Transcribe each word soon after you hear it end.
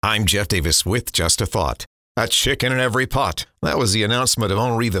I'm Jeff Davis with Just a Thought. A chicken in every pot. That was the announcement of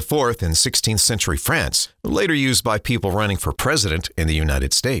Henri IV in 16th century France, later used by people running for president in the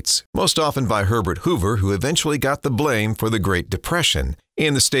United States, most often by Herbert Hoover, who eventually got the blame for the Great Depression.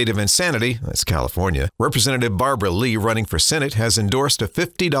 In the state of insanity, that's California, Representative Barbara Lee, running for Senate, has endorsed a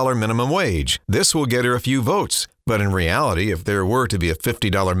 $50 minimum wage. This will get her a few votes. But in reality, if there were to be a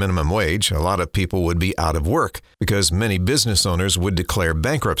 $50 minimum wage, a lot of people would be out of work because many business owners would declare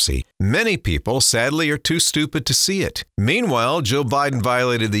bankruptcy. Many people, sadly, are too stupid to see it. Meanwhile, Joe Biden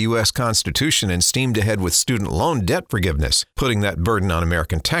violated the U.S. Constitution and steamed ahead with student loan debt forgiveness, putting that burden on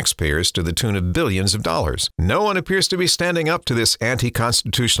American taxpayers to the tune of billions of dollars. No one appears to be standing up to this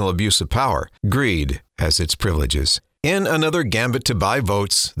anti-constitutional abuse of power. Greed has its privileges. In another gambit to buy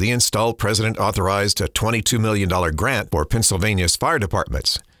votes, the installed president authorized a $22 million grant for Pennsylvania's fire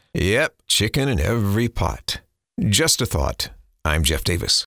departments. Yep, chicken in every pot. Just a thought. I'm Jeff Davis.